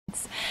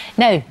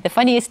Now, the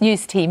Funniest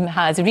News team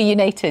has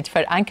reunited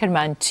for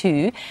Anchorman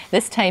 2.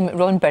 This time,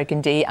 Ron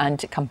Burgundy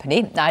and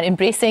company are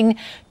embracing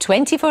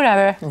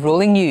 24-hour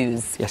rolling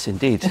news. Yes,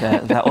 indeed.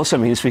 That also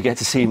means we get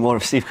to see more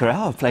of Steve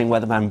Carell playing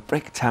weatherman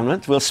Brick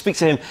Tamland. We'll speak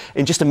to him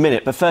in just a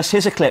minute, but first,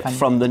 here's a clip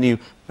from the new,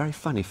 very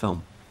funny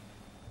film.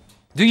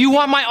 Do you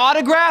want my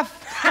autograph?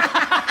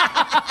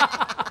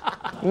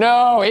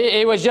 No,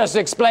 he was just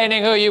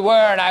explaining who you were,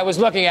 and I was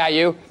looking at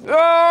you.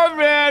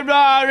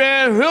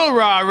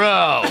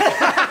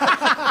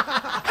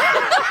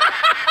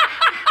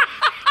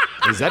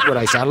 Is that what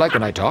I sound like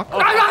when I talk?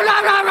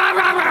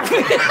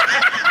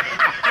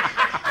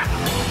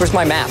 Where's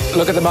my map?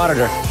 Look at the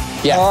monitor.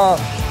 Yeah.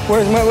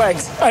 Where's my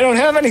legs? I don't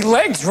have any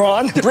legs,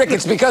 Ron. Brick,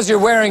 it's because you're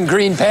wearing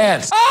green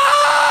pants. In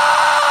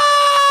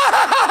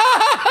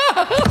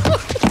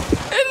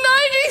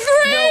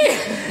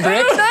 93!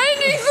 Brick? 93!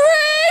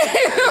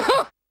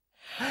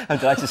 I'm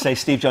delighted to say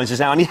Steve joins us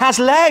now, and he has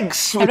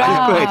legs, which is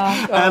great.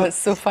 Oh, it's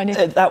so funny.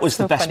 That was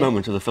so the best funny.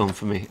 moment of the film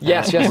for me.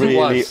 Yes, really, it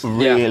was.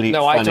 Really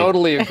No, funny. I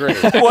totally agree.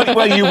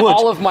 Well, you would.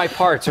 All of my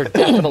parts are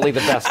definitely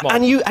the best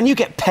moments. And you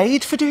get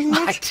paid for doing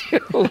that? I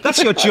do.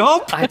 That's your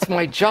job? It's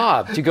my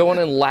job to go in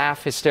and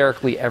laugh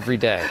hysterically every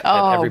day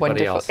at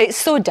everybody else. It's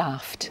so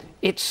daft.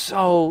 It's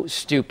so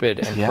stupid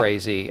and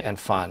crazy and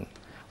fun.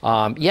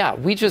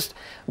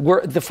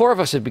 The four of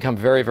us have become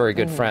very, very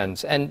good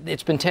friends, and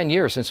it's been 10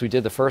 years since we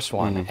did the first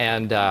one,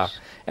 and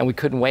we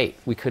couldn't wait.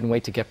 We couldn't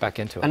wait to get back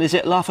into it. And is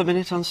it laugh a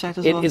minute on set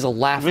as well? It is a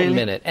laugh a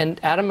minute. And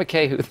Adam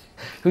McKay,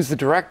 who's the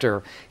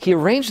director, he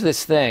arranged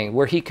this thing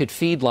where he could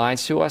feed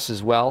lines to us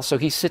as well. So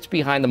he sits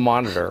behind the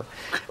monitor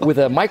with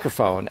a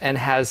microphone and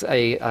has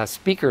a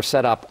speaker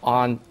set up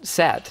on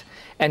set.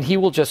 And he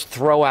will just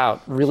throw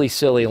out really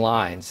silly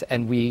lines,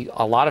 and we,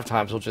 a lot of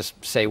times, will just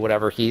say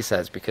whatever he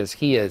says because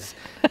he is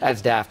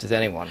as daft as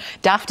anyone.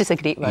 Daft is a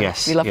great word.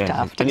 Yes. We love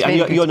daft. And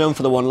you're known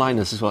for the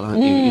one-liners as well,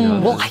 aren't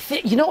you? Well, I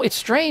think, it's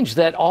strange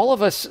that all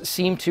of us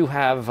seem to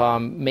have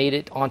made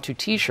it onto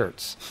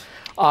T-shirts.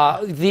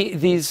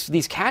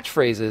 These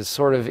catchphrases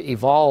sort of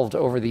evolved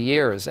over the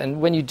years, and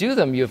when you do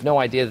them, you have no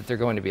idea that they're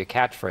going to be a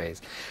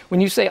catchphrase.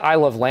 When you say "I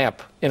love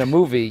lamp" in a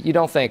movie, you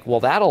don't think, well,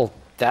 that'll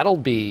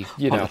be,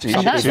 And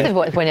that's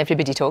when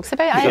everybody talks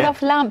about I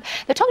love lamp.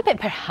 They're talking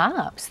about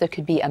perhaps there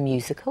could be a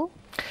musical.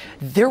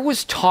 There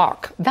was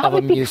talk of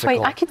a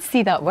musical. I could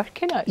see that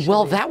working, actually.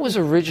 Well, that was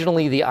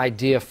originally the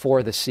idea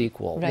for the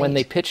sequel. Right. When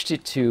they pitched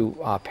it to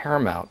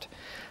Paramount,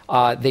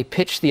 they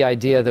pitched the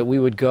idea that we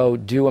would go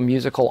do a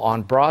musical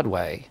on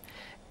Broadway,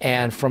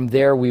 and from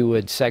there we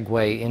would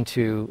segue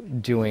into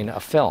doing a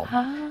film.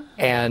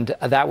 And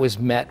that was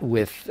met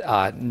with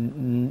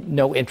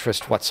no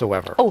interest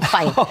whatsoever. Oh,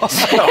 fine.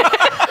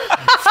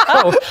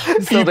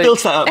 You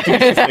built that up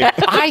beautifully.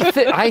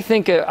 I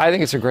think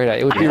it's a great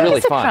idea. It would be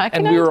really fun,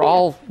 and we were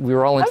all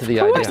into the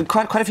idea.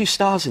 Quite a few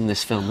stars in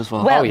this film as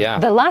well. Well,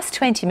 the last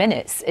 20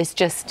 minutes is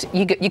just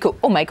you go,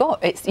 oh my God!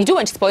 You don't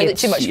want to spoil it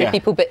too much for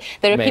people, but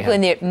there are people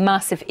in there,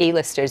 massive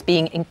A-listers,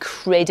 being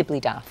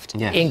incredibly daft.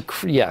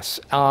 Yes,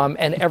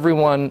 and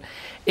everyone.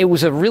 It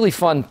was a really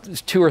fun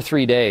 2 or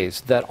 3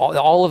 days that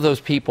all of those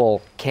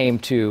people came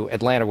to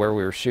Atlanta where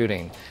we were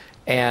shooting.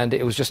 And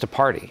it was just a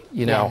party,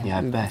 Yeah,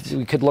 I bet.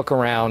 We could look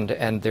around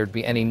and there'd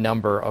be any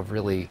number of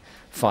really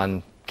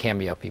fun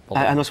cameo people.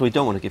 And also, we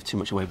don't want to give too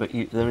much away, but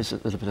there is a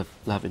little bit of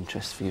love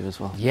interest for you as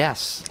well.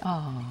 Yes.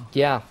 Oh.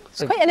 Yeah.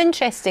 It's quite an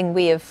interesting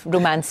way of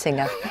romancing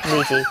a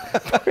lady.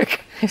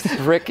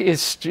 Rick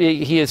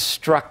is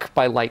struck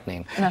by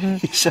lightning.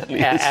 He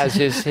certainly is. As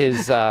is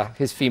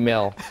his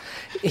female.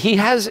 He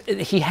has a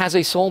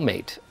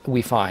soulmate,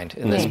 we find,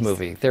 in this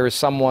movie. There's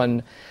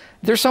someone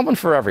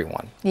for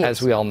everyone,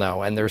 as we all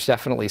know, and there's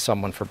definitely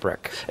someone for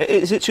Brick.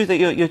 Is it true that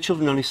your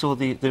children only saw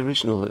the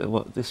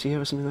original, this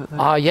year or something like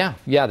that?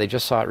 Yeah, they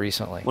just saw it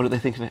recently. What did they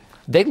think of it?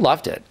 They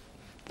loved it.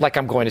 Like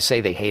I'm going to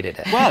say they hated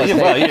it. Well, I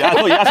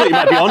thought you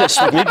might be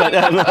honest with me, but...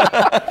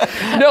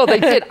 No, they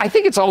did. I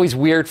think it's always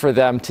weird for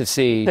them to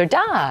see... Their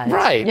dad.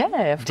 Right. Yeah,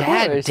 of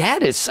course.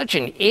 Dad is such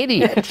an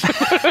idiot.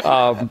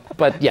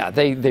 But yeah,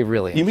 they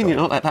really You mean you're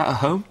not like that at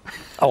home?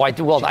 Oh, I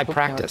do. Well, I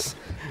practice.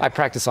 I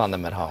practice on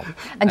them at home.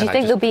 And do you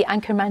think there'll be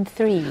Anchorman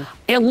 3?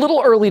 A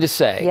little early to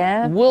say.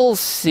 Yeah. We'll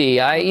see.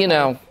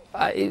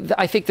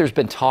 I think there's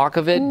been talk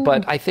of it,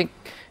 but I think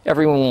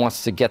everyone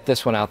wants to get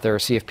this one out there,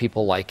 see if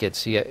people like it,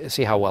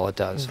 see how well it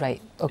does. Right.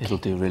 Okay. It'll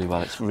do really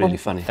well. It's really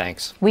funny.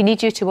 Thanks. We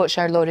need you to watch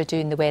our Laura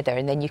doing the weather,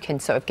 and then you can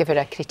sort of give her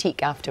a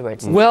critique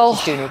afterwards. Well,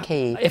 she's doing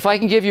okay. If I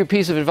can give you a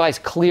piece of advice,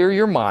 clear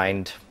your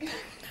mind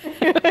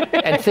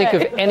and think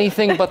of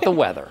anything but the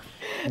weather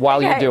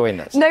while you're doing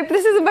this. No, but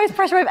this is the most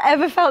pressure I've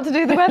ever felt to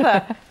do the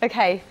weather.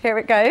 Okay, here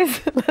it goes.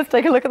 Let's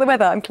take a look at the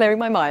weather. I'm clearing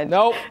my mind.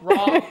 Nope,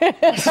 wrong.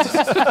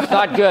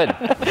 Not good.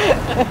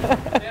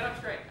 Stand up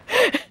straight.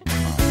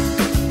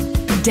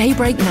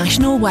 Daybreak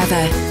National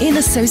Weather, in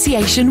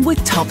association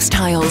with Topps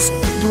Tiles,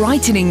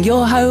 brightening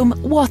your home,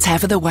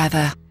 whatever the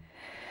weather.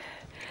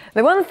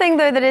 The one thing,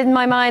 though, that is in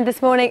my mind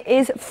this morning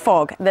is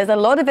fog. There's a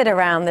lot of it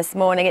around this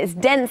morning. It's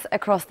dense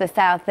across the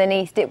south and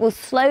east. It will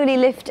slowly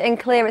lift and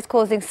clear. It's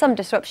causing some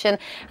disruption,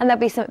 and there'll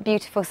be some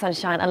beautiful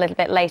sunshine a little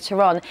bit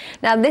later on.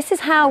 Now, this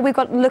is how we've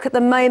got to look at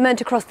the moment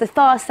across the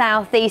far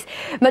southeast,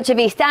 much of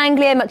East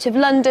Anglia, much of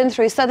London,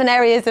 through southern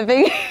areas of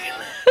England.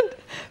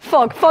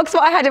 Fog. Fog's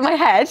what I had in my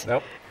head.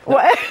 Nope.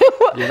 What?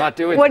 You're not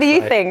doing What do this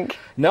you right. think?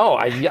 No,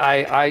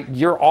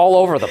 you're all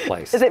over the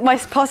place. Is it my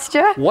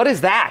posture? What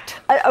is that?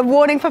 A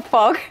warning for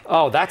fog.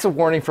 Oh, that's a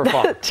warning for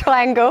fog.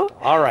 Triangle.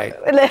 All right.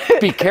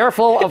 Be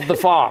careful of the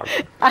fog.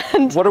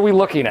 And what are we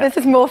looking at? this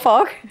is more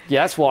fog.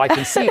 Yes, well, I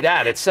can see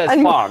that. It says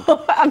fog.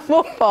 And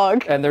more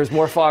fog. And there's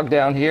more fog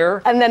down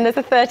here. And then there's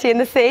a 30 in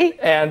the sea.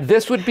 And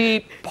this would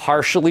be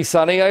partially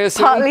sunny, I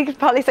assume?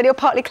 Partly sunny or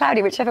partly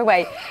cloudy, whichever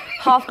way.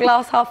 Half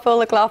glass, half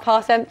full, or glass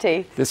half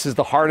empty. This is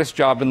the hardest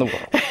job in the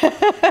world.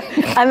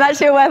 And that's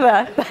your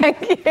weather.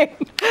 Thank you.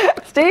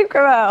 Steve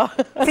Carell.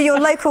 For your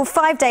local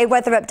 5-day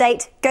weather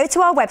update, go to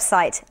our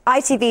website,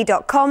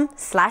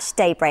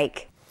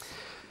 itv.com/daybreak.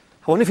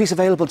 I wonder if he's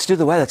available to do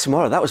the weather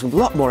tomorrow. That was a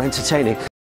lot more entertaining.